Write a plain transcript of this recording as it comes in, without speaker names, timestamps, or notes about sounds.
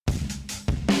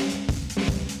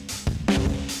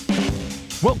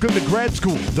Welcome to Grad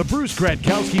School, the Bruce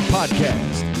Gradkowski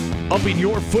podcast. Upping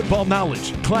your football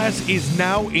knowledge. Class is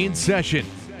now in session.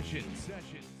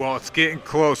 Well, it's getting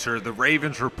closer. The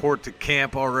Ravens report to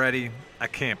camp already. I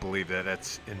can't believe that.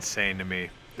 That's insane to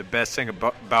me. The best thing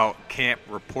about camp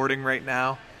reporting right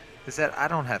now is that I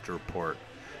don't have to report.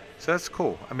 So that's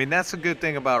cool. I mean, that's a good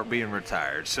thing about being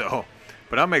retired.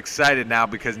 But I'm excited now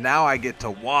because now I get to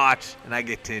watch and I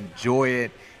get to enjoy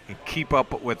it and keep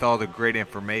up with all the great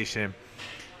information.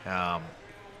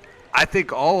 I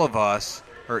think all of us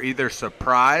are either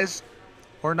surprised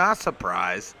or not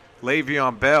surprised.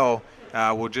 Le'Veon Bell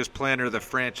will just play under the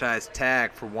franchise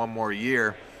tag for one more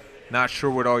year. Not sure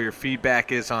what all your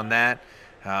feedback is on that.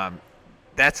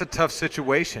 That's a tough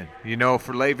situation. You know,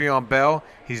 for Le'Veon Bell,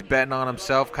 he's betting on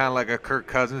himself kind of like a Kirk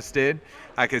Cousins did.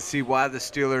 I can see why the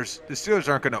Steelers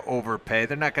aren't going to overpay.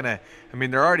 They're not going to – I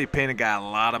mean, they're already paying a guy a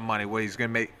lot of money. What he's going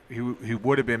to make – he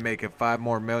would have been making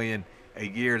 $5 million more a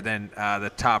year than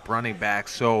the top running back.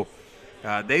 So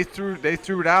they threw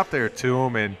it out there to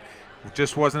him, and it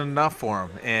just wasn't enough for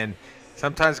him. And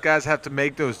sometimes guys have to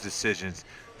make those decisions.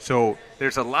 So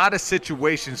there's a lot of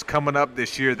situations coming up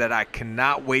this year that I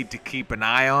cannot wait to keep an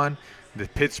eye on. The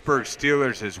Pittsburgh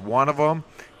Steelers is one of them.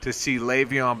 To see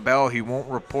Le'Veon Bell, he won't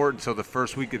report until the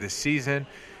first week of the season.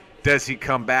 Does he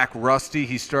come back rusty?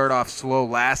 He started off slow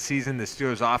last season. The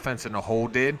Steelers' offense in a whole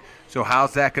did. So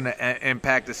how's that going to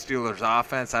impact the Steelers'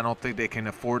 offense? I don't think they can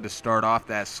afford to start off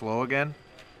that slow again.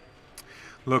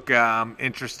 Look, I'm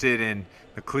interested in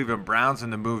the Cleveland Browns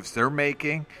and the moves they're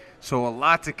making. So a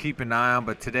lot to keep an eye on.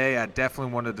 But today I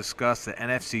definitely want to discuss the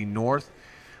NFC North.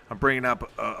 I'm bringing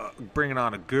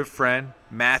on a good friend,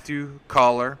 Matt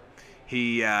Coller.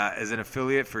 He is an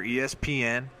affiliate for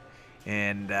ESPN.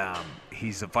 And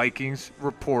he's a Vikings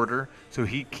reporter, so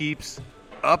he keeps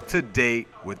up to date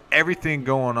with everything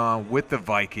going on with the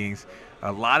Vikings.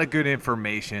 A lot of good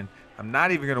information. I'm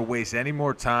not even going to waste any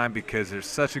more time because there's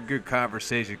such a good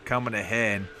conversation coming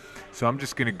ahead. So I'm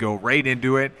just going to go right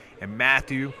into it. And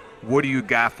Matthew, what do you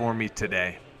got for me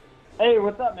today? Hey,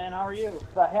 what's up, man? How are you?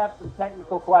 I have some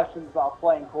technical questions about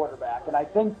playing quarterback, and I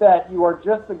think that you are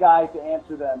just the guy to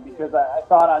answer them because I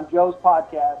thought on Joe's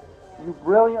podcast, you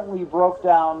brilliantly broke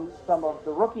down some of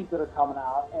the rookies that are coming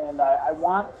out, and I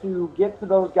want to get to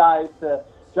those guys, to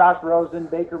Josh Rosen,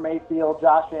 Baker Mayfield,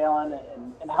 Josh Allen,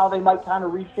 and how they might kind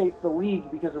of reshape the league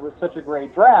because it was such a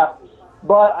great draft.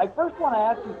 But I first want to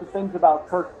ask you some things about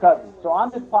Kirk Cousins. So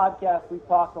on this podcast, we've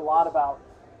talked a lot about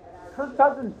Kirk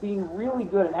Cousins being really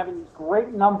good and having these great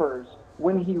numbers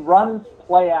when he runs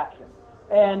play action.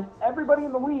 And everybody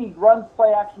in the league runs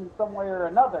play action in some way or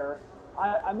another.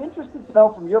 I'm interested to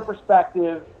know from your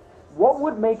perspective, what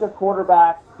would make a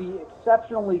quarterback be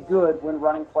exceptionally good when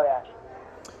running play action?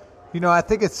 You know, I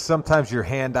think it's sometimes your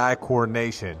hand-eye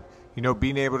coordination. You know,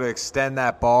 being able to extend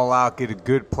that ball out, get a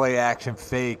good play action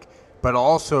fake, but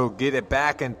also get it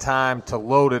back in time to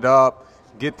load it up,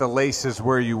 get the laces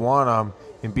where you want them,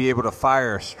 and be able to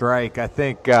fire a strike. I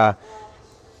think a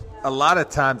lot of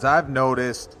times I've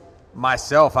noticed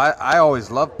myself, I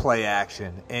always love play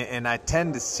action, and I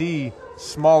tend to see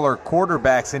smaller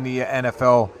quarterbacks in the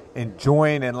NFL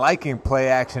enjoying and liking play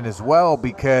action as well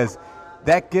because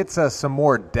that gets us some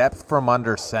more depth from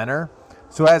under center.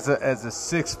 So as a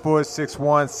 6', 6'1",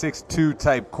 6'2"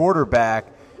 type quarterback,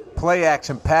 play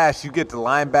action pass, you get the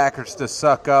linebackers to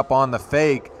suck up on the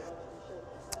fake,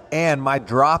 and my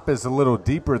drop is a little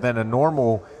deeper than a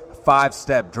normal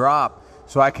 5-step drop,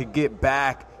 so I could get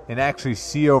back and actually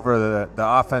see over the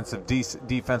offensive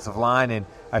defensive line, and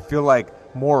I feel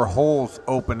like more holes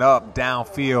open up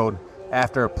downfield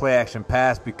after a play-action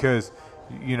pass because,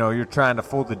 you know, you're trying to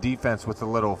fool the defense with a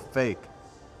little fake.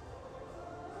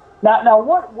 Now,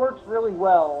 what works really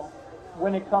well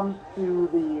when it comes to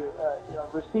the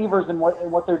receivers and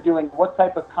what they're doing, what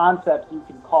type of concepts you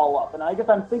can call up? And I guess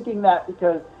I'm thinking that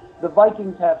because the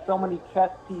Vikings have so many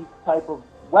chess piece type of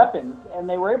weapons, and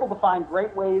they were able to find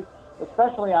great ways,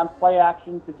 especially on play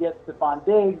action, to get Stephon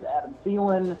Diggs, Adam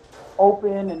Thielen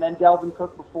open, and then Delvin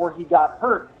Cook before he got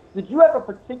hurt. Did you have a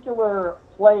particular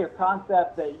play or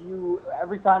concept that you,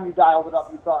 every time you dialed it up,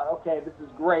 you thought, okay, this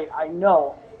is great, I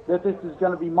know that this is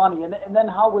going to be money, and then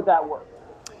how would that work?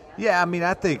 Yeah, I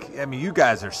mean, you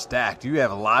guys are stacked. You have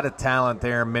a lot of talent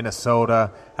there in Minnesota.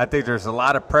 I think there's a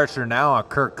lot of pressure now on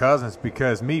Kirk Cousins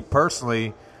because me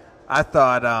personally, I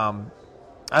thought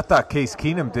Case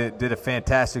Keenum did a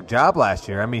fantastic job last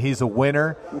year. I mean, he's a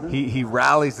winner. Mm-hmm. He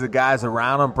rallies the guys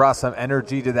around him, brought some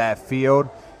energy to that field,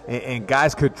 and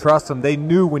guys could trust him. They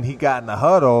knew when he got in the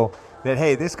huddle that,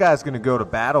 hey, this guy's going to go to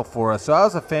battle for us. So I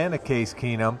was a fan of Case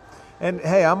Keenum. And,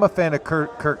 hey, I'm a fan of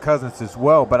Kirk Cousins as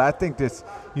well, but I think this,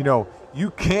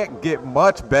 you can't get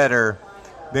much better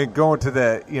than going to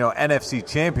the, NFC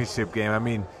Championship game. I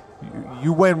mean,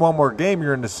 you win one more game,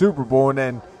 you're in the Super Bowl, and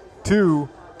then two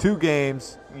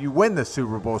games, you win the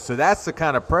Super Bowl. So that's the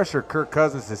kind of pressure Kirk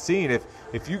Cousins is seeing.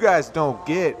 If you guys don't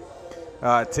get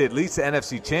to at least the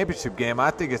NFC Championship game,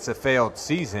 I think it's a failed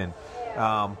season.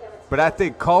 But I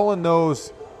think calling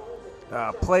those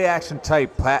play-action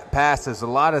type passes a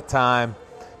lot of time,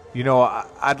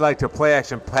 I'd like to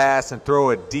play-action pass and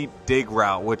throw a deep dig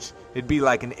route, which it'd be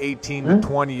like an 18 to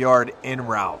 20-yard in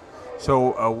route.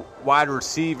 So a wide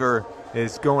receiver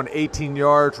is going 18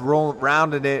 yards,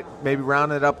 rounding it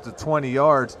up to 20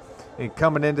 yards, and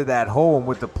coming into that hole. And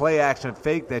with the play-action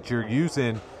fake that you're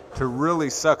using to really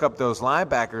suck up those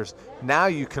linebackers, now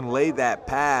you can lay that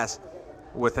pass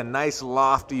with a nice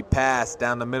lofty pass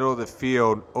down the middle of the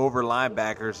field over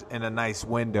linebackers in a nice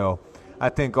window. I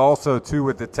think also, too,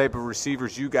 with the type of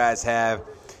receivers you guys have,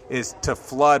 is to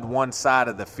flood one side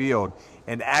of the field.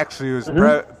 And actually, it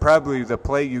was probably the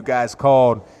play you guys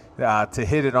called to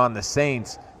hit it on the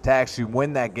Saints to actually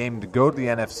win that game to go to the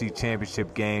NFC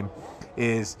Championship game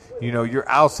is, your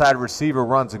outside receiver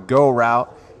runs a go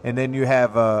route, and then you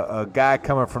have a guy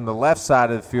coming from the left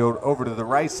side of the field over to the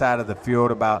right side of the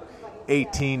field about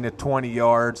 18 to 20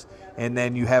 yards, and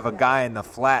then you have a guy in the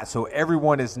flat. So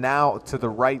everyone is now to the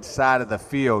right side of the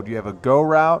field. You have a go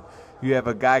route. You have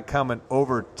a guy coming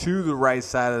over to the right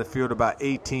side of the field about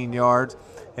 18 yards,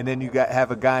 and then you have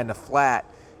a guy in the flat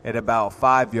at about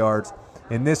 5 yards.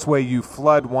 And this way you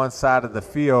flood one side of the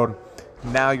field.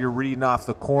 Now you're reading off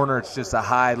the corner. It's just a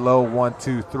high, low, 1,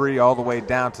 2, 3, all the way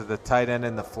down to the tight end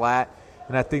in the flat.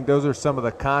 And I think those are some of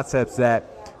the concepts that,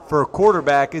 for a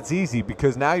quarterback, it's easy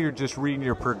because now you're just reading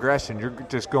your progression. You're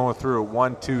just going through a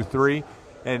 1, 2, 3,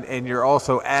 and you're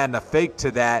also adding a fake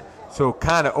to that, so it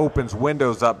kind of opens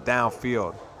windows up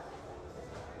downfield.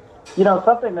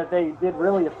 Something that they did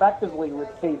really effectively with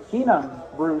Case Keenum,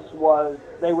 Bruce, was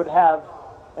they would have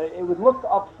it would look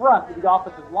up front with the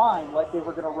offensive line like they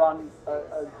were going to run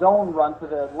a zone run to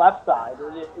the left side,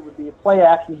 or it would be a play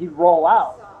action. He'd roll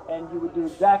out, and you would do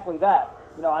exactly that.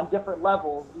 On different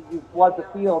levels, you flood the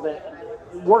field, and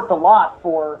it worked a lot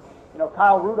for,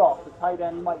 Kyle Rudolph, the tight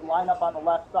end. He might line up on the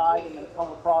left side and then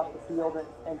come across the field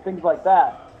and things like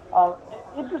that.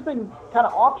 Interesting kind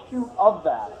of offshoot of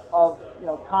that, of,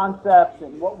 concepts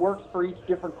and what works for each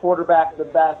different quarterback the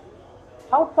best.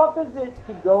 How tough is it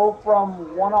to go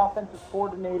from one offensive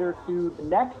coordinator to the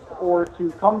next, or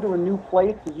to come to a new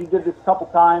place, as you did this a couple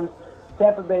times?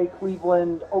 Tampa Bay,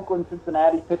 Cleveland, Oakland,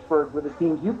 Cincinnati, Pittsburgh were the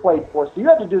teams you played for. So you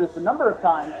had to do this a number of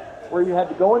times where you had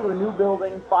to go into a new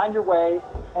building, find your way,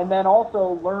 and then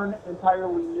also learn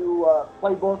entirely new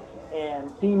playbooks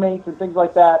and teammates and things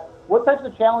like that. What types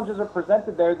of challenges are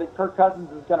presented there that Kirk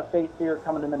Cousins is going to face here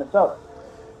coming to Minnesota?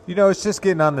 It's just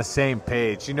getting on the same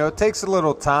page. It takes a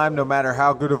little time, no matter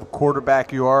how good of a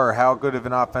quarterback you are or how good of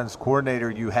an offense coordinator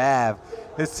you have,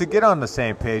 is to get on the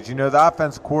same page. The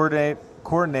offense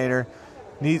coordinator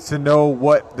needs to know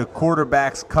what the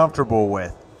quarterback's comfortable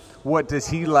with. What does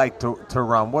he like to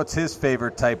run? What's his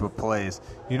favorite type of plays?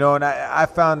 And I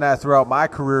found that throughout my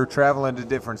career traveling to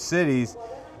different cities,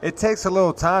 it takes a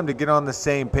little time to get on the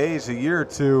same page, a year or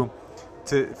two,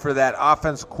 for that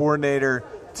offense coordinator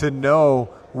to know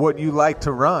what you like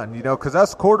to run. Because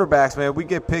us quarterbacks, man, we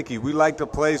get picky. We like the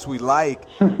plays we like.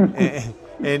 and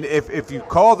if you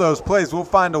call those plays, we'll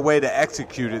find a way to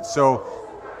execute it. So,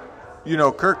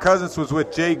 Kirk Cousins was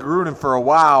with Jay Gruden for a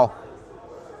while,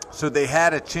 so they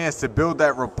had a chance to build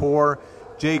that rapport.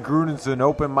 Jay Gruden's an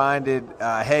open-minded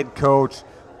head coach,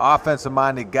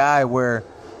 offensive-minded guy where,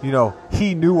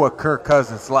 he knew what Kirk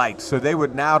Cousins liked. So they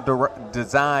would now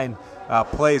design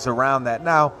plays around that.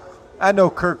 Now, I know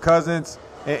Kirk Cousins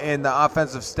and the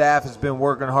offensive staff has been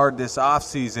working hard this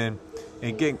offseason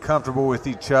and getting comfortable with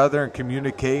each other and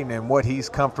communicating and what he's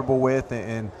comfortable with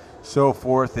and so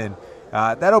forth. And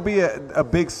that'll be a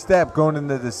big step going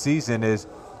into the season, is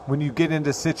when you get into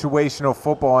situational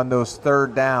football on those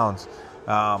third downs,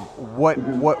 what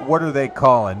are they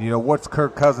calling? What's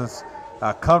Kirk Cousins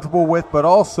comfortable with? But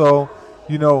also,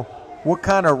 what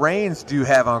kind of reins do you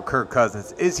have on Kirk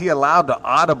Cousins? Is he allowed to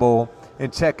audible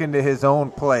and check into his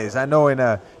own plays? I know in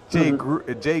a Jay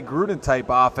Gruden type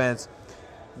offense,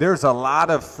 there's a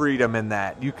lot of freedom in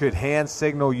that. You could hand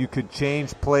signal, you could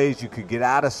change plays, you could get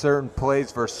out of certain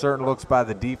plays for certain looks by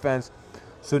the defense.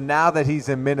 So now that he's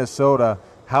in Minnesota,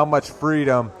 how much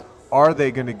freedom are they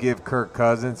going to give Kirk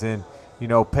Cousins? And,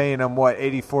 paying him,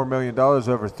 $84 million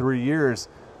over 3 years,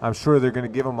 I'm sure they're going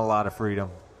to give him a lot of freedom.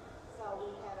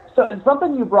 So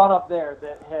something you brought up there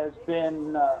that has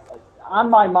been on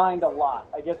my mind a lot.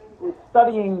 I guess it's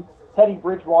studying Teddy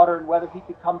Bridgewater and whether he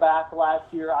could come back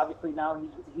last year. Obviously now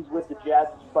he's with the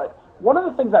Jets. But one of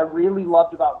the things I really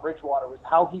loved about Bridgewater was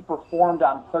how he performed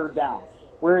on third down,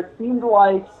 where it seemed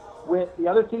like with the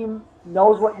other team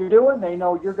knows what you're doing, they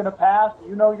know you're going to pass,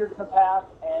 you know you're going to pass,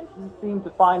 and he seemed to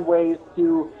find ways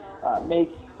to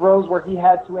make throws where he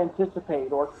had to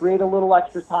anticipate or create a little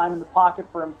extra time in the pocket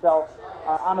for himself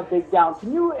on a big down.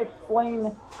 Can you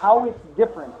explain how it's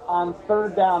different on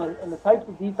third down and the types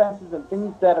of defenses and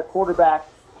things that a quarterback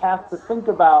has to think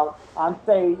about on,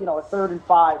 say, a 3rd and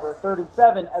 5 or a 3rd and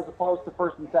 7 as opposed to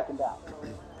 1st and 2nd down?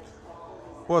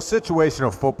 Well,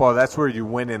 situational football, that's where you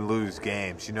win and lose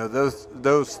games.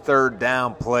 Those third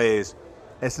down plays,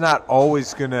 you're not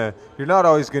always going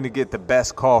to get the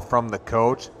best call from the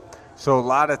coach. So a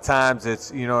lot of times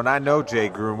it's, and I know Jay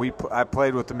Gruden, I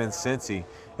played with him in Cincy.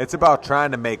 It's about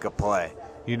trying to make a play,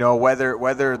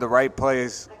 whether the right play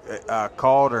is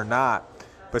called or not.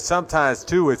 But sometimes,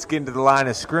 too, it's getting to the line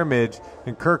of scrimmage,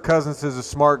 and Kirk Cousins is a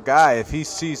smart guy. If he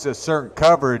sees a certain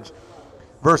coverage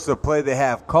versus the play they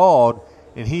have called,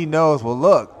 and he knows, well,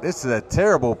 look, this is a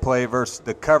terrible play versus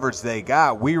the coverage they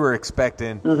got. We were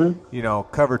expecting,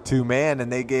 cover 2 man, and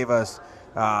they gave us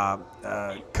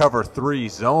cover 3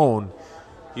 zone.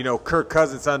 Kirk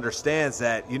Cousins understands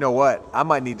that, I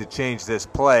might need to change this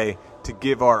play to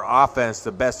give our offense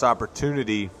the best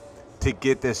opportunity to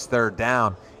get this third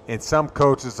down. And some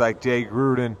coaches like Jay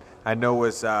Gruden, I know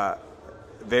was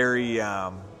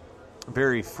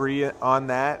very free on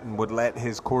that and would let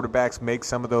his quarterbacks make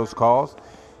some of those calls.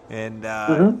 And,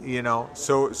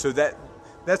 so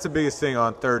that's the biggest thing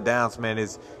on third downs, man,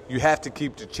 is you have to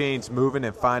keep the chains moving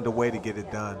and find a way to get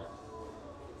it done.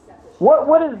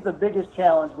 What is the biggest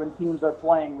challenge when teams are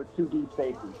playing with 2 deep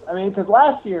safeties? I mean, because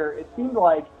last year it seemed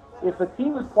like if a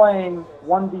team was playing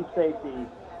 1 deep safety,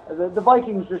 the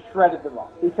Vikings just shredded them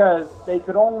up because they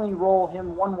could only roll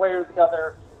him one way or the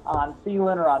other on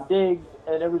Thielen or on Diggs,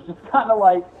 and it was just kind of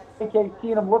like, okay,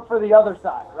 Keenum, look for the other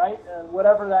side, right?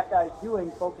 Whatever that guy's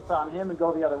doing, focus on him and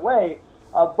go the other way.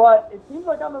 But it seems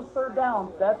like on those third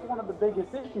downs, that's one of the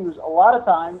biggest issues. A lot of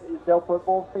times is they'll put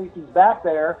both safeties back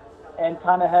there and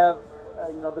kind of have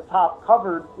the top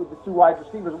covered with the 2 wide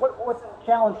receivers. What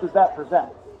challenge does that present?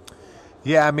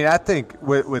 Yeah, I mean, I think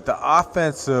with the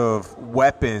offensive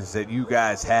weapons that you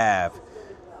guys have,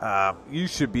 you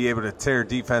should be able to tear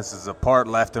defenses apart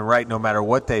left and right no matter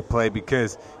what they play,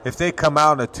 because if they come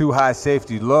out in a 2 high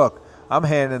safety look, I'm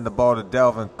handing the ball to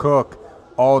Delvin Cook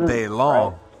all day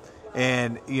long. Right.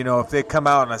 And, if they come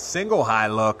out in a single high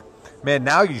look, man,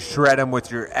 now you shred them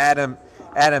with your Adam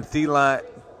Thielen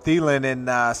and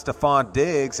Stephon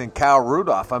Diggs and Kyle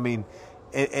Rudolph. I mean,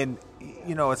 and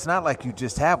it's not like you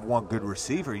just have one good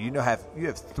receiver. You have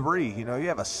 3. You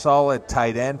have a solid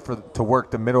tight end to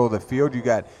work the middle of the field. You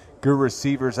got good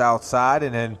receivers outside,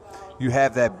 and then you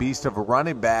have that beast of a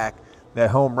running back, that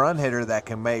home run hitter that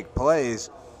can make plays.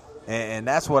 And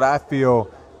that's what I feel.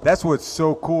 That's what's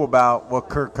so cool about what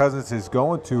Kirk Cousins is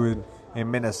going to in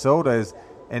Minnesota is,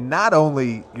 and not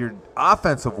only your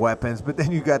offensive weapons, but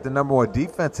then you got the number 1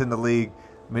 defense in the league.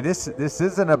 I mean, this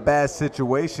isn't a bad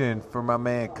situation for my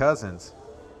man Cousins.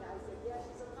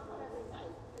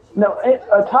 No,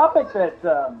 a topic that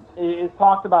is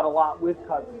talked about a lot with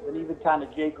Cousins, and even kind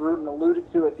of Jay Gruden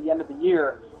alluded to at the end of the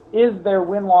year, is their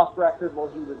win-loss record while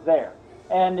he was there.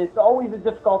 And it's always a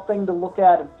difficult thing to look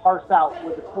at and parse out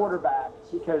with a quarterback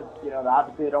because,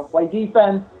 obviously they don't play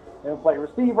defense, they don't play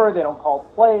receiver, they don't call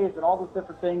plays, and all those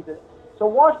different things. And so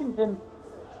Washington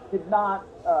did not,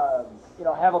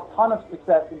 have a ton of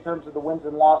success in terms of the wins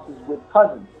and losses with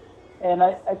Cousins. And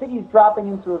I think he's dropping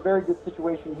into a very good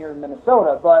situation here in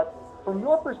Minnesota. But from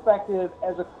your perspective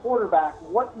as a quarterback,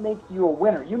 what makes you a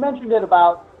winner? You mentioned it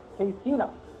about Case Keenum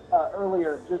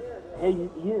earlier. Just, hey,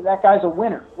 that guy's a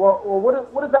winner. Well,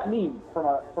 what does that mean from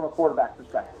a quarterback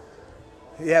perspective?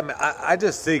 Yeah, man, I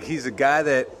just think he's a guy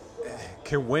that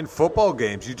can win football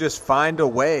games. You just find a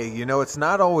way. It's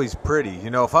not always pretty.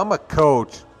 If I'm a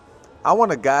coach, I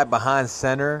want a guy behind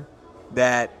center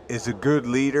that is a good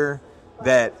leader,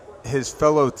 that his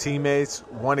fellow teammates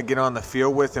want to get on the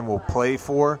field with and will play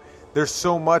for. There's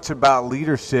so much about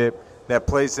leadership that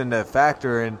plays into a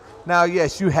factor. And now,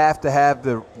 yes, you have to have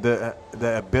the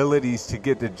abilities to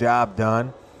get the job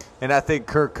done. And I think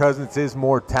Kirk Cousins is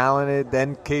more talented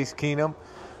than Case Keenum.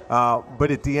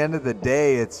 But at the end of the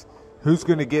day, it's who's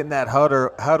going to get in that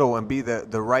huddle and be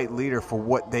the right leader for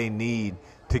what they need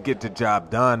to get the job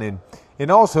done.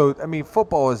 And also, I mean,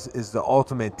 football is the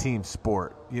ultimate team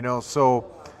sport, so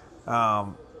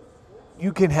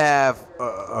you can have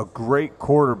a great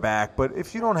quarterback, but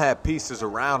if you don't have pieces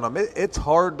around them, it's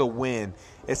hard to win.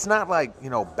 it's not like,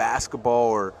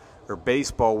 basketball or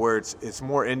baseball where it's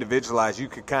more individualized. You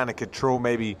could kind of control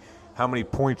maybe how many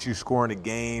points you score in a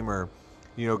game or,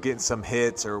 getting some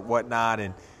hits or whatnot.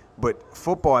 But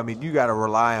football, I mean, you got to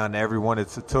rely on everyone.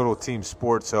 It's a total team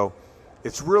sport. So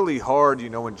it's really hard,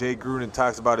 when Jay Gruden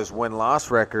talks about his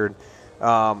win-loss record,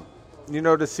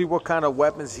 to see what kind of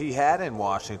weapons he had in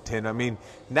Washington. I mean,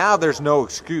 now there's no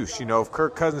excuse, if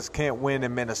Kirk Cousins can't win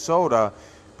in Minnesota,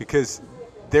 because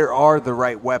there are the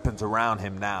right weapons around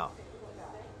him now.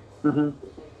 Mm-hmm.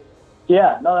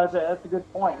 Yeah, no, that's a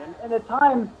good point. And at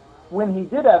times when he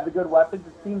did have the good weapons,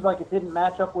 it seems like it didn't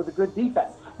match up with a good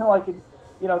defense. Like in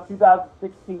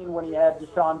 2016 when he had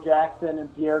Deshaun Jackson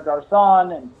and Pierre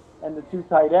Garçon and the two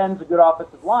tight ends, a good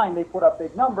offensive line, they put up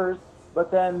big numbers,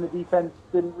 but then the defense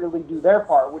didn't really do their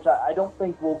part, which I don't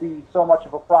think will be so much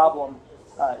of a problem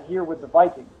here with the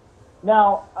Vikings.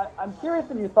 Now, I'm curious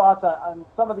in your thoughts on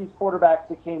some of these quarterbacks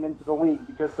that came into the league,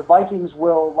 because the Vikings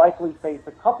will likely face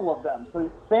a couple of them.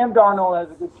 So Sam Darnold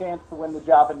has a good chance to win the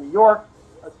job in New York,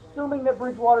 assuming that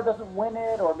Bridgewater doesn't win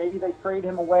it, or maybe they trade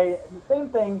him away. And the same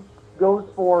thing goes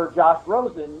for Josh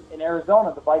Rosen in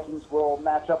Arizona. The Vikings will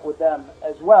match up with them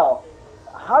as well.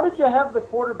 How did you have the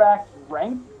quarterbacks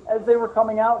ranked as they were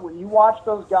coming out when you watched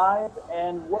those guys,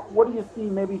 and what do you see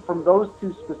maybe from those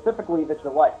two specifically that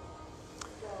you like?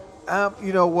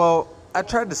 Well, I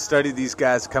tried to study these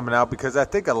guys coming out because I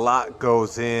think a lot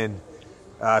goes in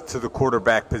to the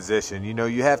quarterback position.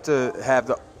 You have to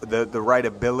have the right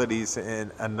abilities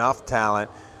and enough talent,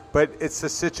 but it's the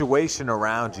situation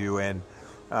around you. And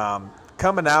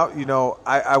coming out,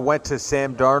 I went to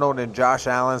Sam Darnold and Josh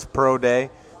Allen's pro day.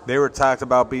 They were talked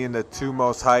about being the two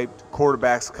most hyped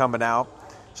quarterbacks coming out.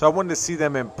 So I wanted to see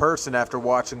them in person after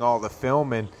watching all the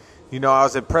film. And, I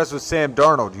was impressed with Sam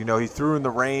Darnold. He threw in the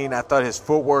rain. I thought his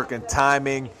footwork and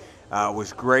timing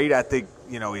was great. I think,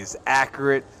 he's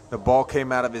accurate. The ball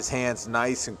came out of his hands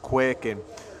nice and quick.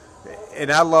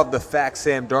 And I love the fact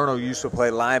Sam Darnold used to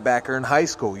play linebacker in high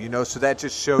school, so that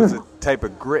just shows the type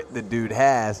of grit the dude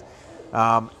has.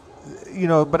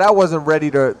 But I wasn't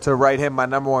ready to write him my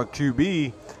number one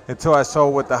QB until I saw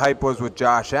what the hype was with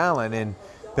Josh Allen. And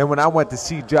then when I went to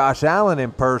see Josh Allen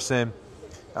in person,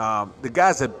 the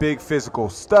guy's a big physical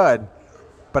stud,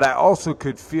 but I also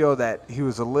could feel that he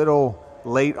was a little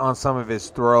late on some of his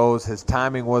throws. His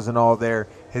timing wasn't all there.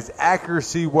 His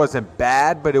accuracy wasn't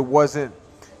bad, but it wasn't,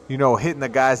 hitting the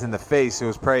guys in the face. It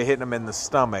was probably hitting them in the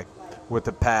stomach with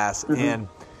the pass. Mm-hmm. And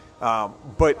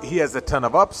but he has a ton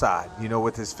of upside,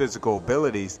 with his physical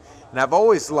abilities. And I've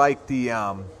always liked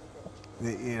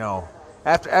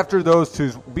after those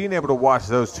two, being able to watch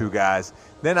those two guys,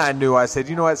 then I said,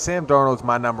 Sam Darnold's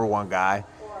my number one guy.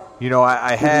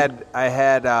 I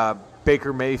had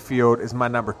Baker Mayfield as my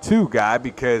number two guy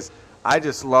because I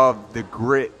just love the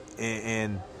grit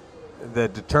and the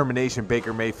determination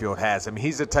Baker Mayfield has. I mean,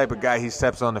 he's the type of guy, he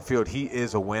steps on the field, he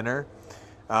is a winner.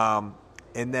 And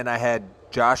then I had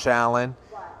Josh Allen,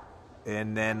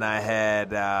 and then I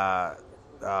had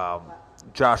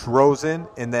Josh Rosen,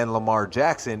 and then Lamar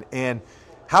Jackson. And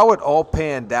how it all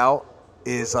panned out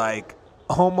is like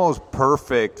almost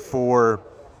perfect for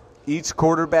each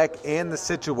quarterback and the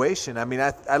situation. I mean,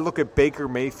 I look at Baker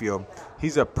Mayfield.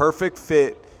 He's a perfect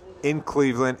fit in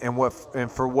Cleveland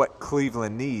and for what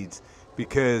Cleveland needs,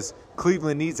 because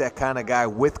Cleveland needs that kind of guy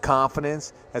with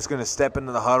confidence that's going to step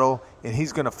into the huddle, and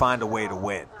he's going to find a way to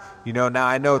win. Now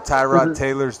I know Tyrod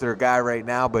Taylor's their guy right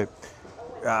now, but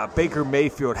Baker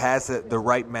Mayfield has the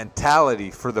right mentality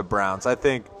for the Browns. I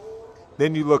think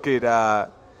then you look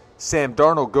at Sam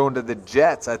Darnold going to the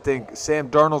Jets. I think Sam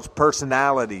Darnold's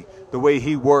personality, the way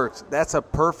he works, that's a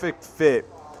perfect fit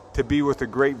to be with a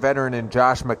great veteran in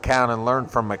Josh McCown and learn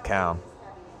from McCown.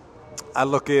 I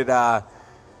look at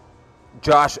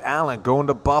Josh Allen going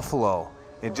to Buffalo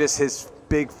and just his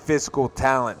big physical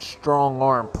talent, strong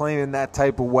arm, playing in that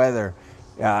type of weather.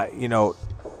 Not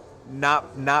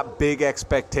big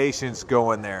expectations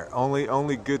going there.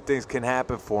 Only good things can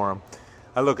happen for him.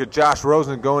 I look at Josh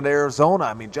Rosen going to Arizona.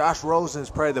 I mean, Josh Rosen is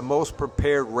probably the most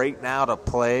prepared right now to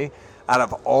play out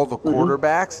of all the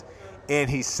quarterbacks. And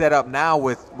he's set up now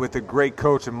with a great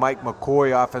coach and Mike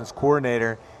McCoy, offense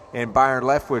coordinator, and Byron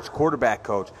Leftwich, quarterback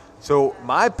coach. So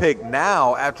my pick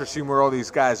now, after seeing where all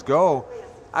these guys go,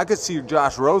 I could see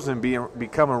Josh Rosen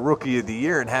becoming Rookie of the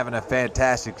Year and having a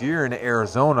fantastic year in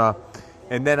Arizona.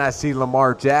 And then I see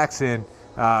Lamar Jackson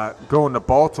going to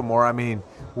Baltimore. I mean,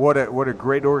 what a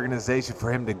great organization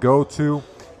for him to go to.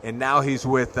 And now he's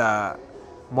with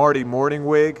Marty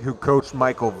Morningwig, who coached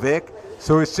Michael Vick.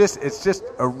 So it's just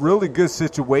a really good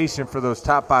situation for those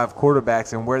top 5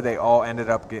 quarterbacks and where they all ended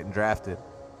up getting drafted.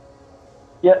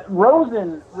 Yeah,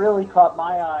 Rosen really caught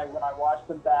my eye when I watched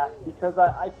him back because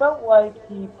I felt like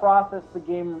he processed the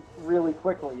game really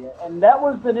quickly. And that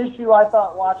was an issue I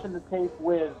thought watching the tape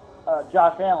with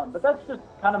Josh Allen. But that's just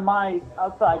kind of my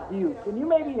outside view. Can you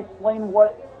maybe explain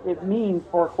what it means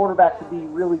for a quarterback to be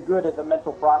really good as a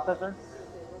mental processor?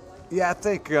 Yeah, I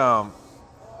think,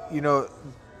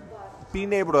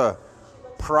 being able to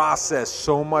process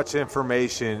so much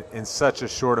information in such a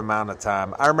short amount of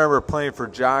time. I remember playing for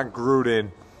John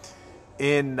Gruden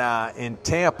in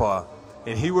Tampa,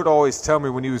 and he would always tell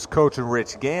me when he was coaching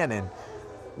Rich Gannon,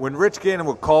 when Rich Gannon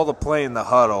would call the play in the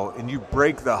huddle and you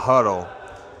break the huddle,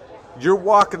 you're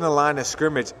walking the line of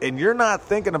scrimmage and you're not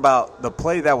thinking about the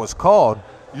play that was called.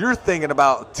 You're thinking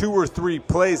about 2 or 3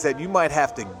 plays that you might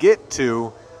have to get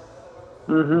to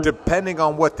depending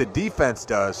on what the defense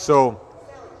does. So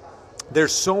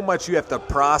there's so much you have to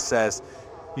process,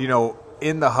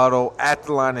 in the huddle, at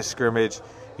the line of scrimmage.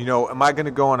 Am I going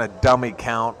to go on a dummy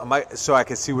count? So I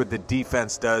can see what the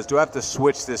defense does? Do I have to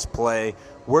switch this play?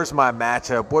 Where's my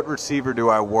matchup? What receiver do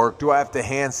I work? Do I have to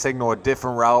hand signal a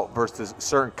different route versus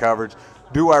certain coverage?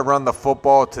 Do I run the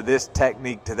football to this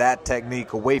technique, to that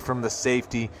technique, away from the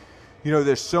safety?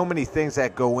 There's so many things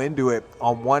that go into it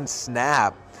on one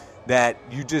snap that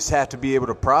you just have to be able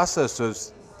to process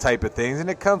those type of things, and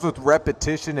it comes with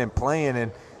repetition and playing,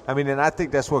 and I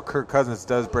think that's what Kirk Cousins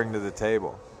does bring to the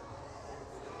table.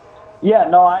 Yeah,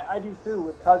 no, I do too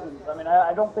with Cousins.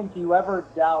 I don't think you ever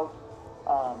doubt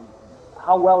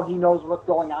how well he knows what's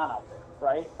going on out there,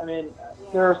 right?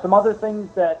 There are some other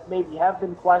things that maybe have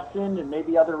been questioned and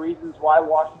maybe other reasons why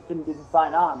Washington didn't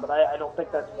sign on, but I don't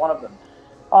think that's one of them.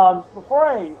 Before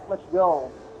I let you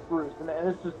go, Bruce, and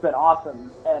it's just been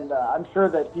awesome, and I'm sure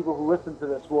that people who listen to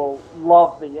this will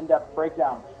love the in-depth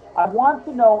breakdown. I want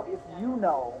to know if you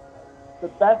know the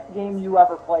best game you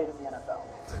ever played in the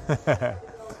NFL.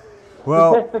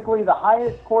 Well, statistically, the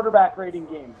highest quarterback rating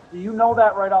game. Do you know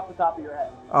that right off the top of your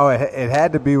head? Oh, it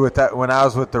had to be with that when I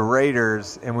was with the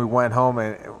Raiders, and we went home,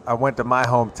 and I went to my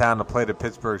hometown to play the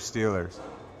Pittsburgh Steelers.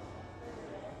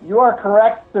 You are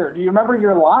correct, sir. Do you remember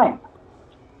your line?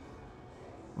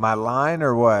 My line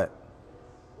or what?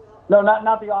 No,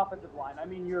 not the offensive line. I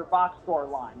mean your box score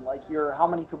line, like your how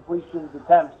many completions,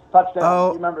 attempts, touchdowns. Oh,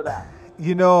 do you remember that?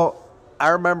 I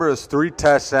remember it was 3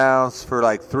 touchdowns for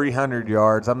like 300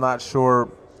 yards. I'm not sure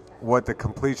what the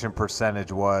completion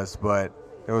percentage was, but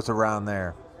it was around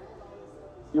there.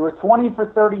 You were 20 for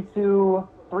 32,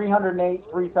 308,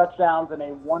 3 touchdowns, and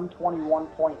a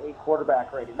 121.8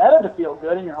 quarterback rating. That had to feel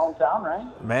good in your hometown,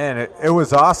 right? Man, it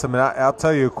was awesome. And I'll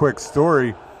tell you a quick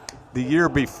story. The year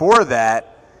before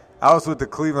that, I was with the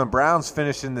Cleveland Browns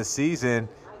finishing the season,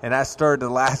 and I started the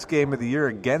last game of the year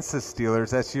against the Steelers.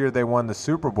 That's the year they won the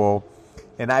Super Bowl.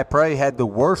 And I probably had the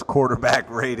worst quarterback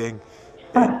rating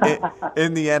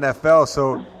in the NFL.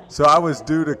 So I was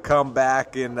due to come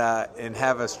back and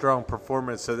have a strong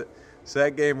performance. So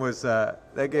that game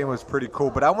was pretty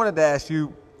cool. But I wanted to ask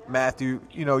you, Matthew,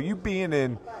 you being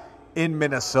in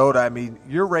Minnesota,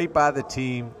 you're right by the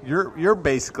team. You're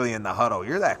basically in the huddle.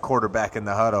 You're that quarterback in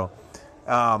the huddle.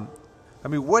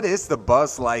 What is the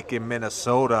buzz like in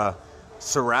Minnesota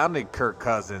surrounding Kirk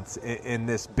Cousins in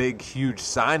this big, huge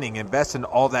signing, investing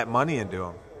all that money into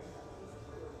him?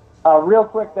 Real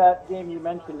quick, that game you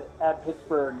mentioned at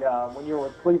Pittsburgh when you were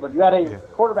with Cleveland, you had a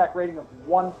quarterback rating of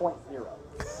 1.0.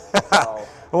 So,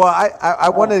 well, I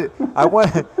wanted.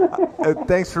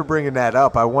 Thanks for bringing that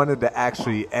up. I wanted to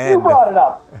actually end. You brought it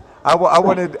up. I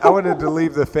wanted to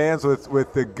leave the fans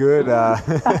with the good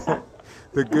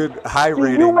the good high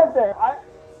rating. You went there.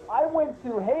 I went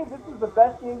to, hey, this is the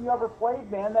best game you ever played,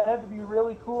 man. That had to be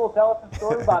really cool. Tell us a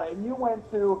story about it. And you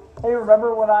went to, hey,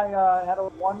 remember when I had a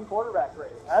 1 quarterback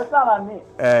rating? That's not on me.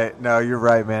 No, you're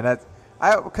right, man.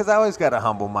 Because I always got to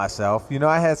humble myself.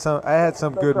 I had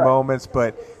some good moments,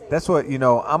 but that's what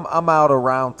I'm out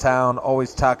around town,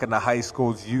 always talking to high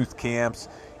schools, youth camps,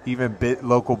 even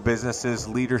local businesses,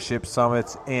 leadership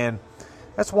summits, and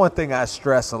that's one thing I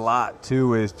stress a lot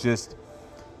too. Is just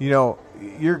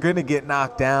you're going to get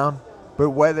knocked down,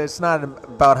 but whether it's not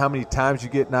about how many times you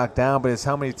get knocked down, but it's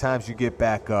how many times you get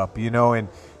back up. And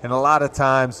a lot of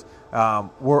times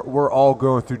we're all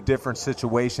going through different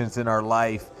situations in our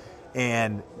life.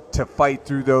 And to fight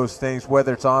through those things,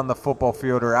 whether it's on the football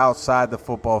field or outside the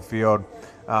football field,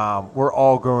 we're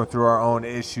all going through our own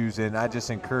issues. And I just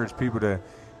encourage people to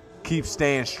keep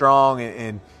staying strong.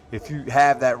 And if you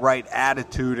have that right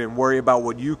attitude and worry about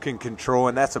what you can control,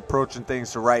 and that's approaching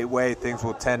things the right way, things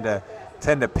will tend to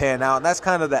pan out. And that's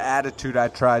kind of the attitude I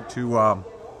tried to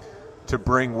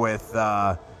bring with,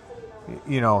 as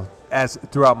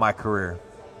throughout my career.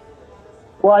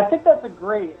 Well, I think that's a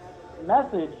great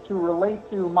message to relate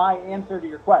to my answer to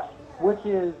your question, which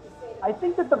is I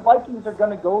think that the Vikings are going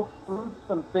to go through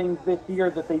some things this year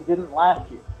that they didn't last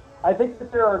year. I think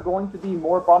that there are going to be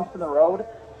more bumps in the road.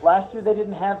 Last year they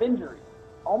didn't have injuries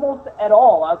almost at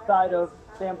all outside of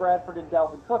Sam Bradford and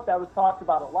Dalvin Cook. That was talked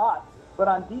about a lot. But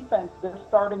on defense, their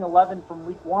starting 11 from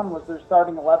week one was their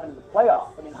starting 11 in the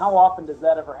playoffs. I mean, how often does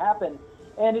that ever happen?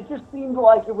 And it just seemed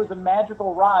like it was a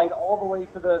magical ride all the way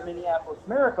to the Minneapolis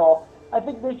Miracle. I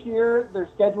think this year their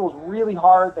schedule is really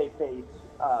hard. They face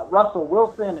Russell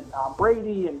Wilson and Tom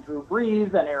Brady and Drew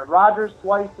Brees and Aaron Rodgers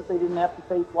twice that they didn't have to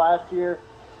face last year.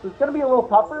 So it's going to be a little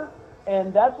tougher.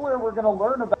 And that's where we're going to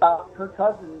learn about Kirk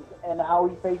Cousins and how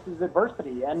he faces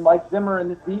adversity. And Mike Zimmer and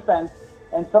this defense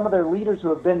and some of their leaders who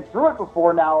have been through it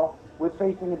before now with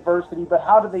facing adversity, but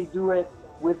how do they do it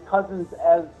with Cousins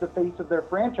as the face of their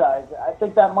franchise? I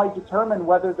think that might determine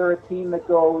whether they're a team that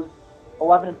goes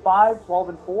 11-5,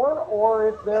 12-4, or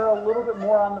if they're a little bit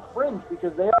more on the fringe,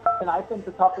 because they are, and I think,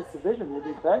 the toughest division, would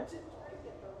you say?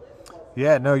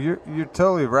 Yeah, no, you're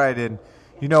totally right. And,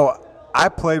 you know, I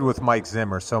played with Mike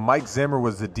Zimmer. So Mike Zimmer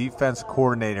was the defense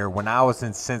coordinator when I was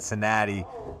in Cincinnati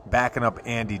backing up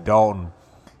Andy Dalton.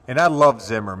 And I love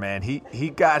Zimmer, man. He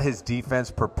got his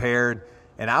defense prepared,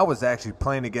 and I was actually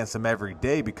playing against him every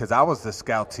day because I was the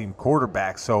scout team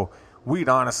quarterback. So we'd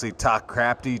honestly talk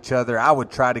crap to each other. I would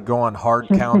try to go on hard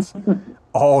counts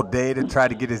all day to try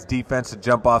to get his defense to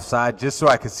jump offside just so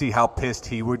I could see how pissed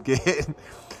he would get.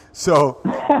 So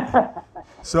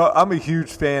I'm a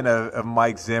huge fan of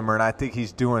Mike Zimmer, and I think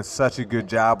he's doing such a good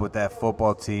job with that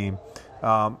football team.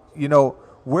 You know,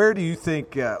 where do you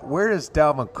think where is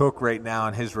Dalvin Cook right now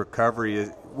in his recovery?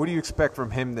 What do you expect from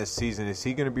him this season? Is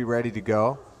he going to be ready to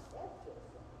go?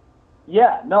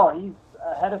 Yeah, no, he's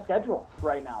ahead of schedule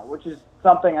right now, which is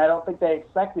something I don't think they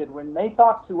expected. When they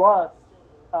talked to us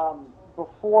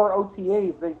before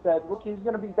OTAs, they said, look, he's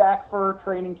going to be back for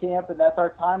training camp, and that's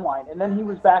our timeline. And then he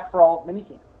was back for all of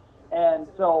minicamp. And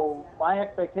so my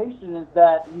expectation is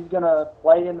that he's going to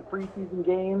play in the preseason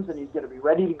games, and he's going to be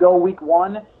ready to go week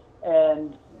one.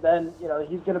 And then, you know,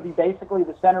 he's going to be basically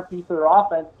the centerpiece of their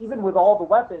offense. Even with all the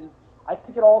weapons, I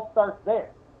think it all starts there.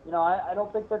 You know, I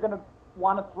don't think they're going to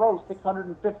want to throw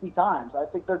 650 times. I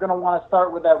think they're going to want to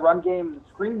start with that run game and the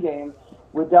screen game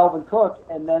with Dalvin Cook,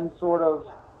 and then sort of,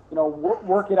 you know,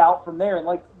 work it out from there. And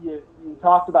like you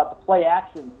talked about the play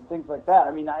actions and things like that.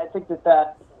 I mean, I think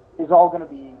that is all going to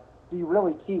be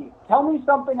really key. Tell me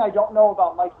something I don't know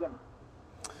about Mike Zimmer.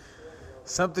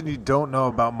 Something you don't know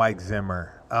about Mike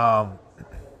Zimmer.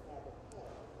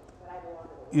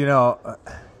 You know,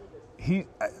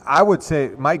 I would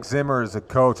say Mike Zimmer is a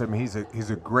coach. I mean, he's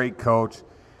a great coach,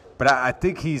 but I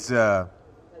think he's just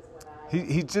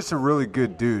a really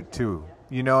good dude too.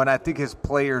 You know, and I think his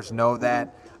players know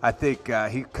that. I think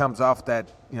he comes off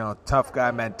that, you know, tough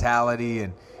guy mentality,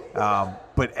 and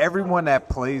but everyone that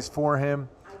plays for him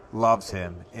loves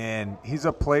him, and he's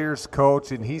a player's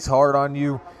coach, and he's hard on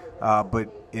you, but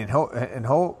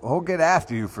he'll get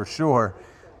after you for sure.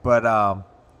 But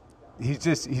he's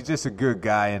just a good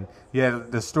guy. And yeah,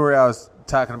 the story I was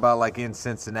talking about, like in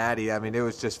Cincinnati, I mean, it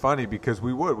was just funny because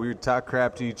we would talk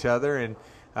crap to each other, and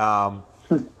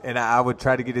I would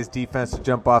try to get his defense to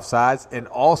jump off sides. And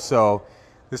also,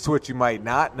 this is what you might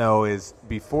not know, is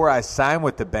before I signed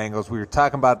with the Bengals, we were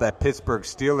talking about that Pittsburgh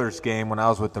Steelers game when I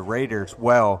was with the Raiders.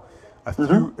 Well,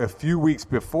 a few weeks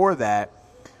before that,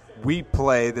 we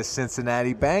play the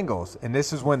Cincinnati Bengals. And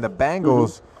this is when the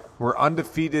Bengals were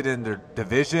undefeated in their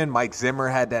division. Mike Zimmer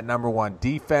had that number one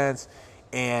defense,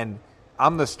 and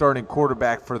I'm the starting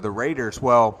quarterback for the Raiders.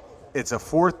 Well, it's a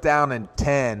 4th down and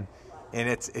 10, and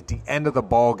it's at the end of the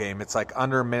ball game. It's like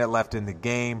under a minute left in the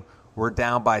game. We're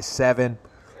down by 7,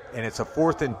 and it's a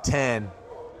 4th and 10,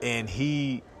 and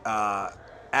he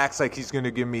acts like he's going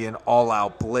to give me an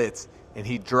all-out blitz, and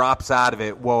he drops out of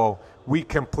it. Well, we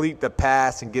complete the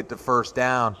pass and get the first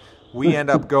down. We end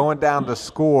up going down to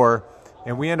score,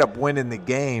 and we end up winning the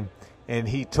game. And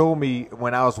he told me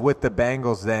when I was with the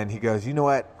Bengals then, he goes, you know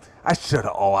what? I should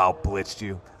have all-out blitzed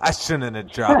you. I shouldn't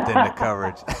have dropped into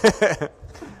coverage.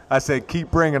 I said,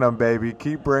 keep bringing them, baby.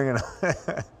 Keep bringing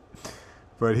them.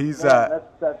 But he's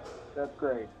that's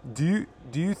great. Do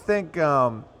you think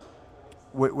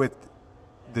with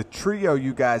the trio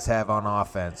you guys have on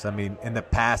offense, I mean, in the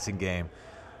passing game,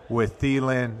 with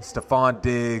Thielen, Stephon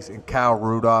Diggs, and Kyle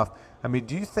Rudolph, I mean,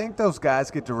 do you think those guys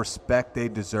get the respect they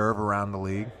deserve around the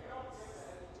league?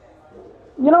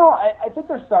 You know, I think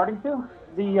they're starting to.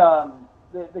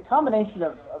 The combination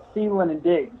of Thielen and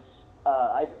Diggs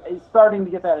is starting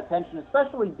to get that attention,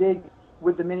 especially Diggs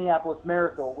with the Minneapolis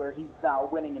Miracle, where he's now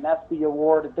winning an ESPY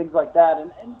award and things like that.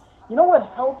 And you know what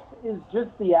helps is just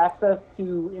the access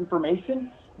to information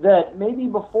that maybe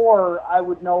before I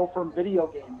would know from video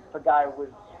games if a guy was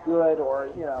good, or,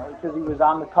 because he was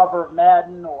on the cover of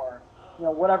Madden, or,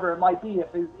 whatever it might be,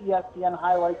 if his ESPN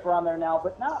highlights were on there now.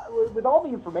 But now, with all the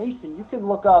information, you can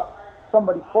look up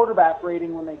somebody's quarterback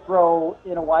rating when they throw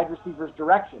in a wide receiver's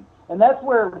direction. And that's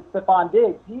where Stephon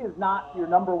Diggs, he is not your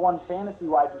number one fantasy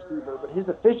wide receiver, but his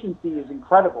efficiency is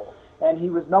incredible. And he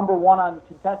was number one on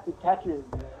contested catches,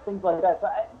 things like that. So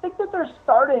I think that they're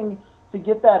starting to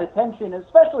get that attention,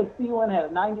 especially Thielen had a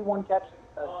 91-catch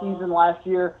season last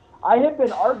year. I had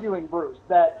been arguing, Bruce,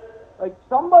 that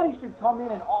somebody should come in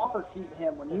and offer sheet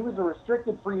him when he was a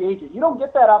restricted free agent. You don't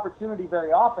get that opportunity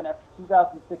very often after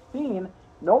 2016.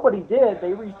 Nobody did.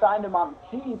 They re-signed him on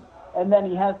the cheap, and then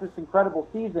he has this incredible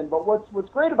season. But what's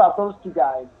great about those two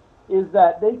guys is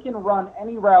that they can run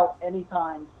any route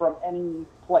anytime from any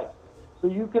place. So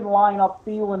you can line up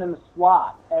Thielen in the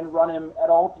slot and run him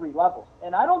at all three levels.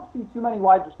 And I don't see too many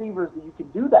wide receivers that you can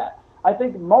do that. I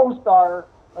think most are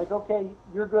okay,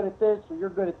 you're good at this, or you're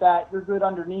good at that, you're good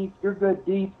underneath, you're good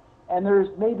deep, and there's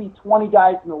maybe 20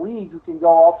 guys in the league who can go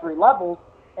all three levels,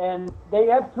 and they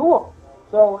have two of them.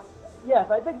 So,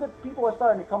 yes, I think that people are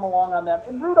starting to come along on them.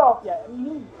 And Rudolph,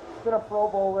 he's been a Pro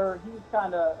Bowler. He's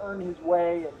kind of earned his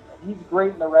way, and he's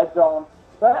great in the red zone.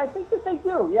 But I think that they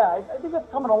do, I think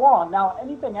that's coming along. Now,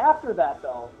 anything after that,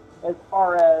 though, as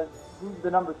far as who's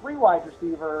the number 3 wide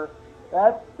receiver,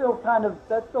 that's still kind of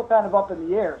up in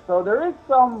the air. So there is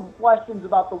some questions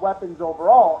about the weapons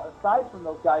overall, aside from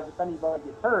those guys, if anybody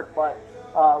gets hurt. But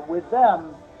with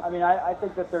them, I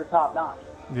think that they're top notch.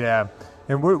 Yeah.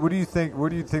 And what do you think? Where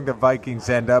do you think the Vikings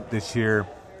end up this year?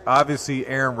 Obviously,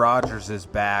 Aaron Rodgers is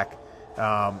back,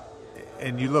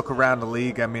 and you look around the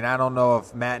league. I don't know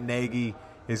if Matt Nagy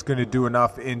is going to do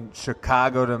enough in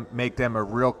Chicago to make them a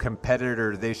real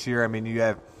competitor this year. You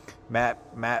have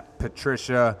Matt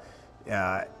Patricia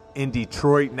in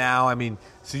Detroit now.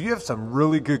 So you have some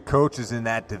really good coaches in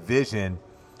that division.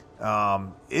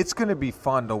 It's going to be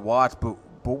fun to watch. But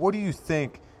what do you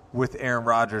think with Aaron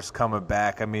Rodgers coming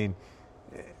back?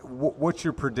 What's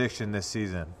your prediction this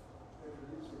season?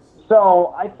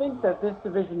 So I think that this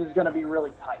division is going to be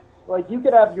really tight. You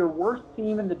could have your worst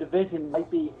team in the division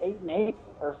might be 8-8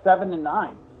 or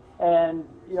 7-9. And,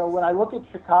 when I look at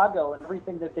Chicago and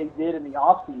everything that they did in the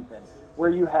offseason, where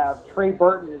you have Trey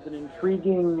Burton is an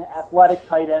intriguing athletic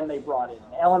tight end they brought in,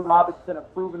 Allen Robinson, a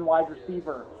proven wide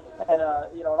receiver, and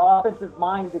an offensive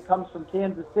mind that comes from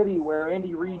Kansas City, where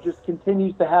Andy Reid just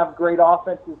continues to have great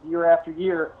offenses year after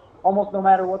year, almost no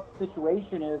matter what the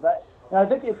situation is. I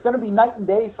think it's going to be night and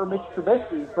day for Mitch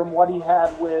Trubisky from what he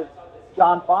had with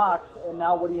John Fox and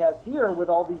now what he has here with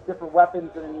all these different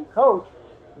weapons and a new coach.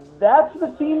 That's the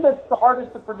team that's the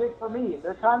hardest to predict for me.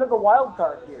 They're kind of the wild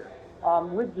card here.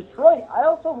 With Detroit, I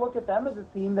also look at them as a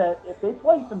team that if they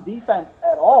play some defense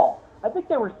at all, I think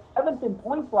they were 7th in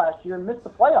points last year and missed the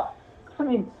playoffs.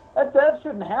 That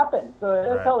shouldn't happen. So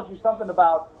that tells you something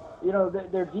about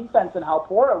their defense and how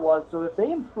poor it was. So if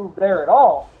they improve there at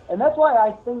all, and that's why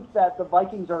I think that the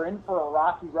Vikings are in for a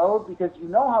rocky road, because you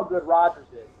know how good Rodgers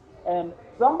is. And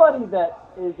somebody that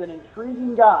is an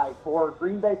intriguing guy for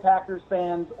Green Bay Packers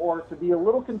fans, or to be a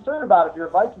little concerned about if you're a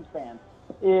Vikings fan,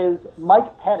 is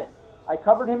Mike Pettit. I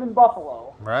covered him in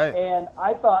Buffalo, right? And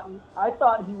I thought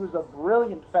he was a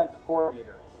brilliant defensive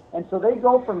coordinator. And so they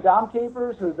go from Dom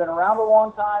Capers, who had been around a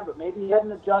long time, but maybe he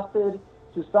hadn't adjusted,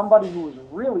 to somebody who was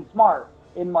really smart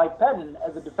in Mike Pettit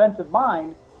as a defensive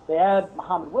mind. They had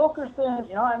Muhammad Wilkerson.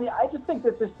 I just think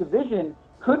that this division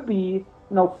could be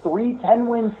 3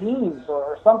 10-win teams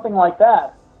or something like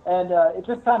that. And it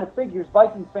just kind of figures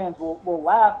Vikings fans will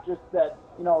laugh just that,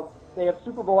 they have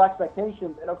Super Bowl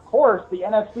expectations. And, of course, the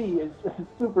NFC is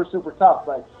super, super tough.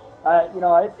 But,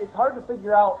 it's hard to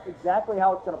figure out exactly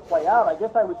how it's going to play out. I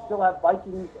guess I would still have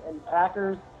Vikings and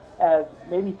Packers as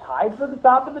maybe tied for the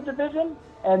top of the division,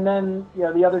 and then,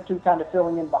 the other two kind of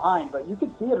filling in behind. But you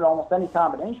could see it in almost any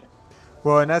combination.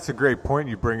 Well, and that's a great point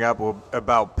you bring up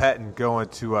about Pettin going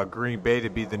to Green Bay to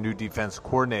be the new defense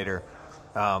coordinator.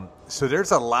 So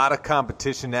there's a lot of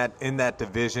competition in that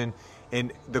division.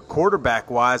 And the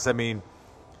quarterback-wise,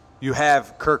 you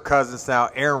have Kirk Cousins now,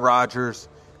 Aaron Rodgers,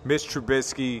 Mitch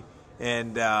Trubisky,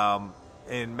 and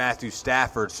Matthew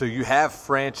Stafford. So you have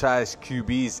franchise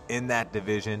QBs in that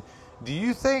division. Do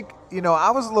you think,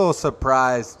 I was a little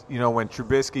surprised, when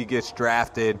Trubisky gets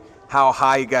drafted, how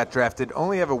high he got drafted,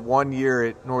 only have a 1 year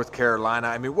at North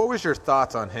Carolina. What was your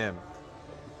thoughts on him?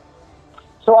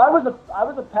 So I was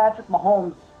a Patrick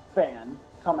Mahomes fan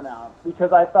coming out,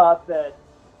 because I thought that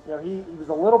he was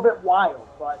a little bit wild,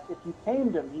 but if you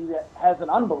tamed him, he has an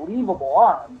unbelievable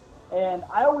arm. And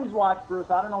I always watch, Bruce,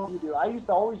 I don't know what you do. I used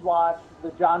to always watch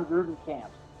the John Gruden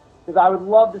camps because I would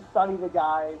love to study the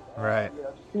guys and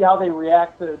to see how they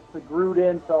react to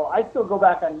Gruden. So I still go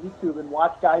back on YouTube and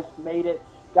watch guys who made it,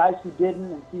 guys who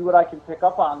didn't, and see what I can pick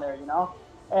up on there,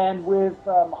 And with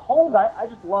Mahomes, I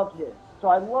just loved his. So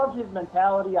I loved his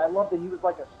mentality. I loved that he was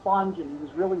like a sponge and he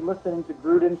was really listening to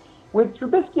Gruden. With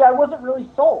Trubisky, I wasn't really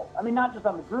sold. I mean, not just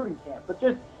on the Gruden camp, but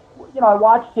just, I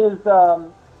watched his,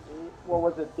 the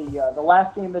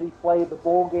last game that he played, the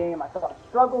bowl game. I thought he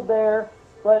struggled there.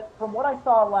 But from what I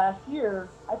saw last year,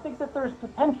 I think that there's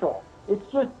potential. It's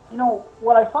just,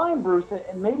 what I find, Bruce,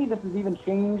 and maybe this has even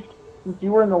changed since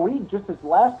you were in the league just this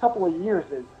last couple of years,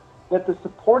 is that the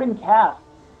supporting cast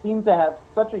seems to have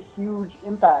such a huge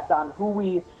impact on who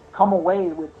we come away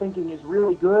with thinking is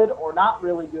really good or not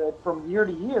really good from year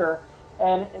to year.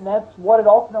 And that's what it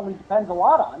ultimately depends a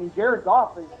lot on. I mean, Jared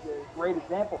Goff is a great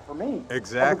example for me.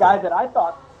 Exactly. Of a guy that I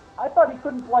thought he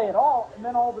couldn't play at all, and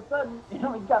then all of a sudden, he's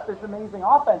got this amazing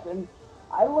offense. And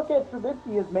I look at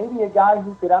Trubisky as maybe a guy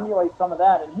who could emulate some of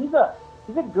that. And he's a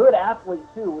good athlete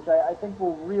too, which I think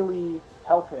will really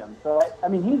help him. So I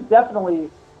mean, he's definitely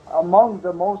among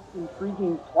the most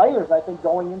intriguing players, I think,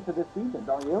 going into this season,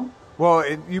 don't you? Well,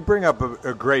 you bring up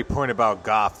a great point about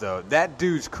Goff, though. That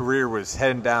dude's career was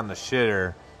heading down the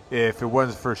shitter if it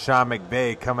wasn't for Sean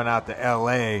McVay coming out to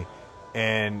L.A.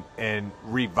 and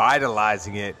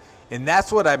revitalizing it. And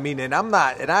that's what I mean. And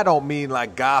I don't mean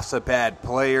like Goff's a bad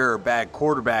player or bad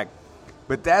quarterback,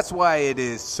 but that's why it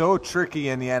is so tricky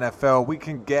in the NFL. We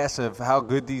can guess of how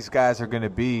good these guys are going to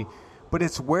be, but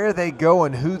it's where they go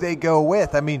and who they go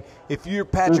with. I mean, if you're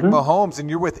Patrick Mahomes and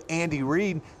you're with Andy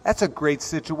Reid, that's a great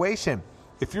situation.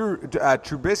 If you're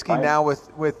Trubisky now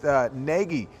with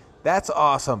Nagy, that's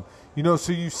awesome.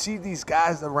 So you see these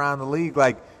guys around the league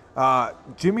like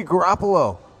Jimmy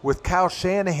Garoppolo with Kyle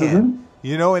Shanahan,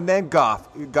 and then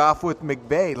Goff with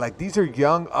McVay. Like, these are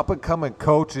young, up-and-coming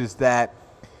coaches that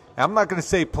I'm not going to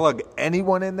say plug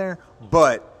anyone in there,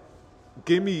 but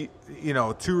give me, 2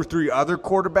 or 3 other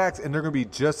quarterbacks, and they're going to be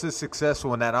just as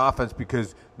successful in that offense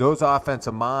because those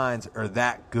offensive minds are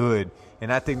that good.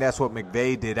 And I think that's what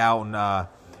McVay did out in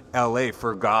L.A.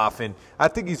 for Goff. And I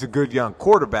think he's a good young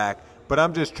quarterback, but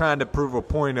I'm just trying to prove a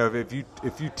point of if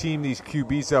you team these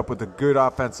QBs up with a good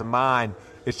offensive mind,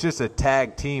 it's just a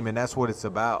tag team, and that's what it's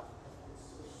about.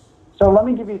 So let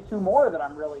me give you 2 more that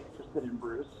I'm really interested in,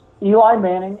 Bruce. Eli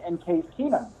Manning and Case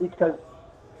Keenum, because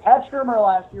Pat Shurmur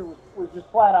last year was just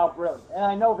flat out brilliant. And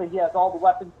I know that he has all the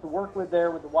weapons to work with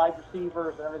there with the wide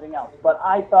receivers and everything else. But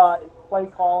I thought his play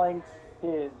calling,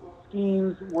 his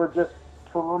schemes were just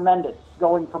tremendous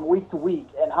going from week to week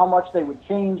and how much they would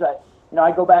change.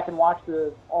 I go back and watch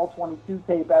the All-22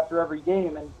 tape after every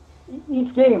game. And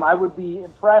each game I would be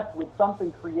impressed with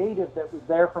something creative that was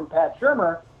there from Pat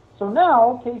Shurmur. So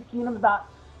now Case Keenum's not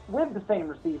with the same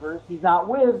receivers. He's not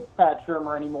with Pat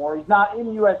Shurmur anymore. He's not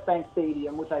in U.S. Bank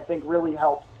Stadium, which I think really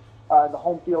helps the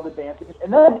home field advantage.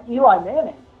 And then Eli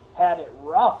Manning had it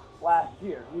rough last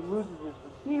year. He loses his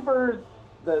receivers.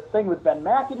 The thing with Ben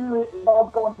McAdoo is all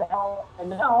going to hell. And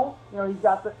now, he's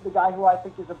got the guy who I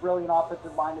think is a brilliant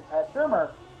offensive mind in Pat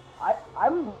Shurmur.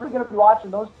 I'm really going to be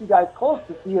watching those 2 guys close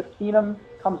to see if Keenum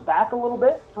comes back a little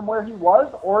bit from where he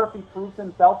was, or if he proves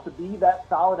himself to be that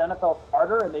solid NFL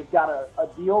starter, and they've got a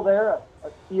deal there, a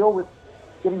steal with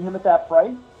getting him at that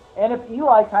price. And if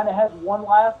Eli kind of has one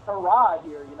last hurrah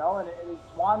here, and his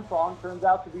swan song turns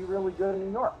out to be really good in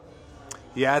New York.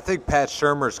 Yeah, I think Pat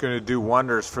Shurmur's going to do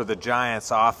wonders for the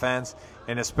Giants offense,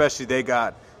 and especially they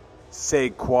got,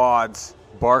 quads,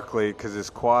 Barkley, because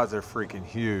his quads are freaking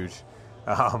huge.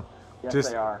 Yes,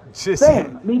 they are.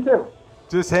 Same, me too.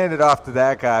 Just hand it off to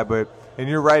that guy. And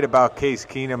you're right about Case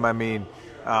Keenum. I mean,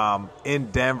 in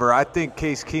Denver, I think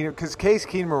Case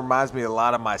Keenum reminds me a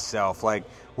lot of myself. Like,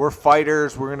 we're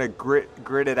fighters. We're going to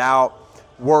grit it out,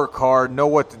 work hard, know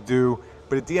what to do.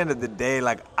 But at the end of the day,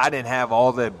 like, I didn't have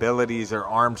all the abilities or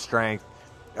arm strength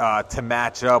to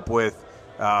match up with,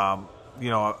 an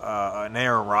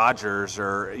Aaron Rodgers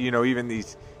or, even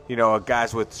these,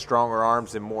 guys with stronger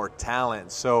arms and more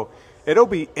talent. So it'll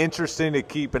be interesting to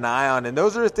keep an eye on. And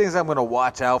those are the things I'm going to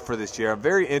watch out for this year. I'm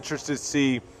very interested to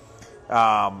see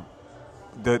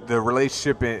the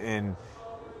relationship in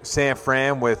San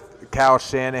Fran with Kyle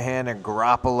Shanahan and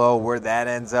Garoppolo, where that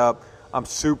ends up. I'm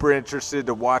super interested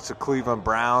to watch the Cleveland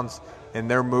Browns and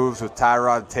their moves with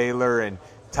Tyrod Taylor and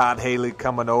Todd Haley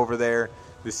coming over there.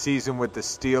 The season with the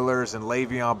Steelers and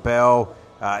Le'Veon Bell,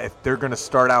 if they're going to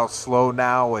start out slow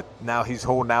now, now he's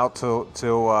holding out till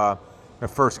the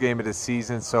first game of the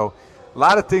season. So a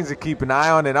lot of things to keep an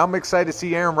eye on, and I'm excited to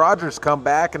see Aaron Rodgers come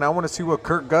back, and I want to see what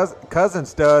Kirk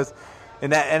Cousins does in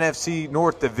that NFC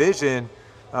North division.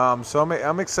 So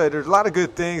I'm excited. There's a lot of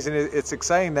good things, and it's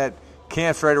exciting that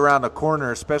camp's right around the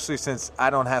corner, especially since I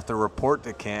don't have to report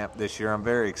to camp this year. I'm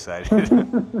very excited.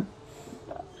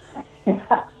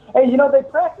 Yeah. Hey, they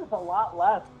practice a lot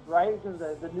less, right? Because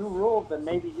the new rules than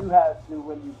maybe you had to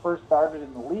when you first started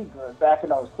in the league back in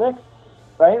 '06,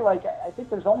 right? Like, I think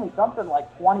there's only something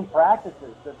like 20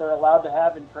 practices that they're allowed to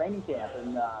have in training camp.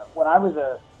 And when I was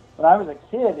a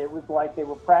kid, it was like they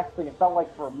were practicing. It felt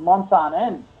like for months on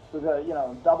end with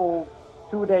double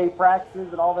 2-day practices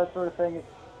and all that sort of thing. It's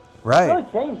really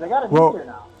changed. They got it easier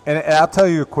now. And I'll tell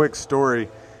you a quick story.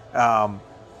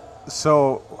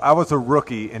 So I was a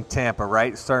rookie in Tampa,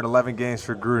 right? Starting 11 games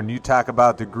for Gruden. You talk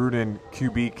about the Gruden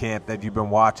QB camp that you've been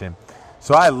watching.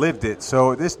 So I lived it.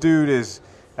 So this dude is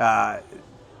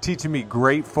teaching me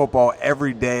great football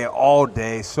every day, all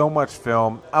day, so much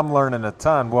film. I'm learning a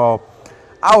ton. Well,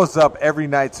 I was up every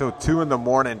night till 2 in the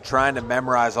morning trying to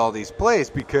memorize all these plays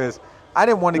because I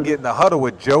didn't want to get in the huddle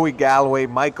with Joey Galloway,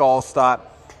 Mike Allstott,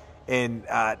 and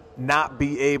not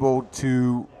be able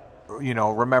to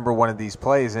remember one of these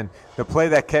plays. And the play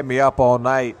that kept me up all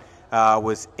night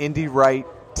was Indy right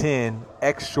 10,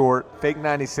 X short, fake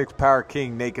 96 power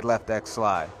king, naked left X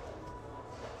slide.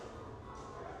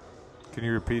 Can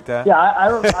you repeat that? Yeah, I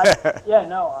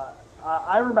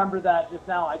remember that just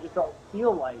now. I just don't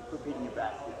feel like repeating it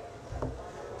back to you.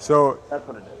 So that's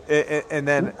what it is. And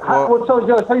then,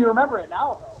 so you remember it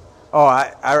now, though? Oh,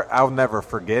 I'll never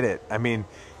forget it. I mean,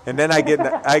 and then I get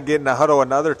in the huddle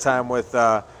another time with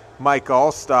Mike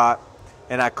Allstott,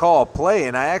 and I call a play,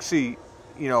 and I actually,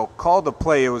 called the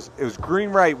play. It was green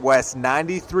right west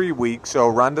 93 weak, so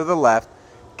run to the left,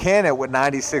 can it with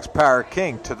 96 power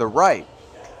king to the right,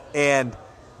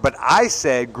 but I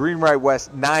said green right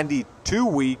west 92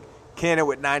 weak, can it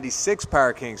with 96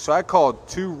 power king. So I called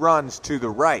 2 runs to the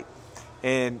right,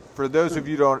 and for those of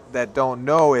you that don't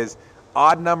know is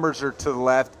odd numbers are to the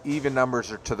left, even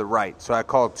numbers are to the right. So I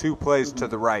called 2 plays to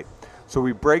the right. So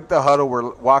we break the huddle.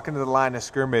 We're walking to the line of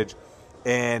scrimmage,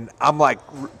 and I'm like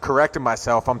correcting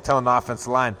myself. I'm telling the offensive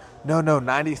line, no,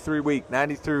 93 weak.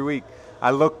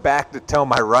 I look back to tell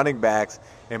my running backs,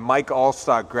 and Mike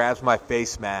Allstott grabs my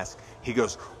face mask. He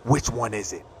goes, which one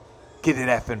is it? Get it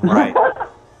effing right.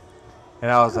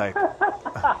 And I was like,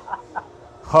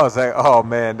 oh,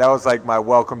 man, that was like my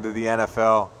welcome to the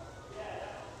NFL.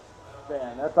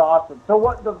 Man, that's awesome. So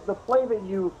what the play that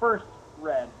you first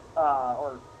read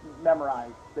or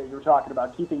memorized that you were talking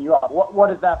about keeping you up,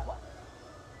 what is that play?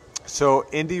 So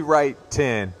Indy right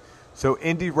 10. So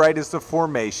Indy right is the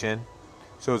formation.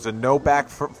 So it's a no back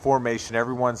formation.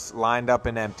 Everyone's lined up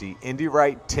and empty. Indy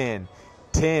right 10.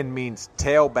 10 means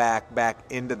tailback back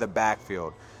into the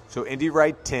backfield. So Indy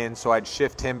right 10, so I'd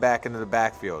shift him back into the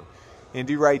backfield.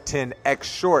 Indy right 10, X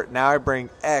short. Now I bring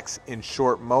X in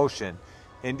short motion.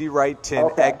 Indy right 10,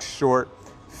 okay. X short,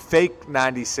 fake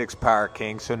 96 power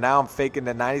king. So now I'm faking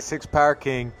the 96 power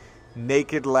king,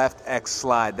 naked left X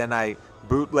slide. Then I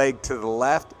bootleg to the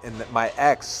left, and my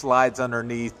X slides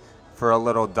underneath for a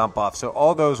little dump off. So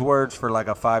all those words for like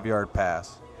a 5-yard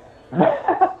pass.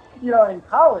 In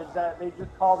college, they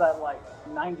just call that like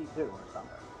 92 or something.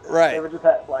 Right. They would just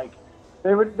have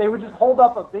they would just hold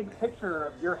up a big picture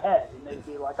of your head, and they'd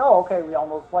be like, "Oh, okay, we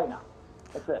almost play now."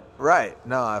 That's it. Right.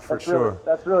 No, for sure.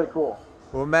 That's really cool.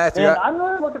 Well, Matthew, and I'm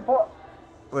really looking forward.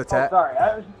 What's that? Sorry,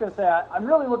 I was just going to say I'm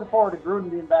really looking forward to Gruden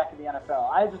being back in the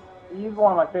NFL. He's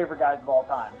one of my favorite guys of all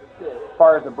time. Just as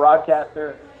far as a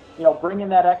broadcaster, bringing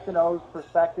that X and O's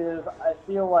perspective, I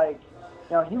feel like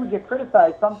he would get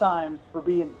criticized sometimes for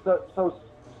being so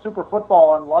super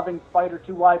football and loving Spider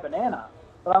 2Y Banana.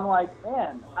 But I'm like,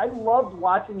 man, I loved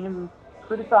watching him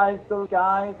criticize those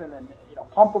guys and then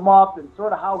pump them up and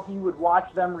sort of how he would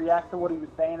watch them react to what he was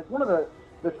saying. It's one of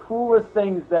the coolest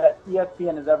things that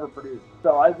ESPN has ever produced.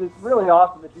 So it's really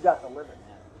awesome that you got to live it,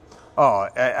 man. Oh,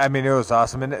 I mean, it was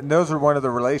awesome. And those are one of the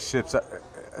relationships,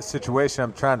 a situation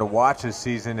I'm trying to watch this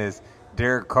season is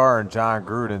Derek Carr and John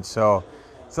Gruden. So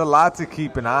it's a lot to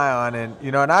keep an eye on. And,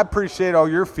 and I appreciate all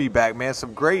your feedback, man.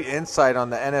 Some great insight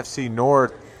on the NFC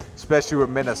North, especially with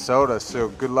Minnesota. So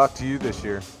good luck to you this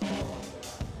year.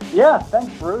 Yeah,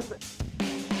 thanks, Bruce.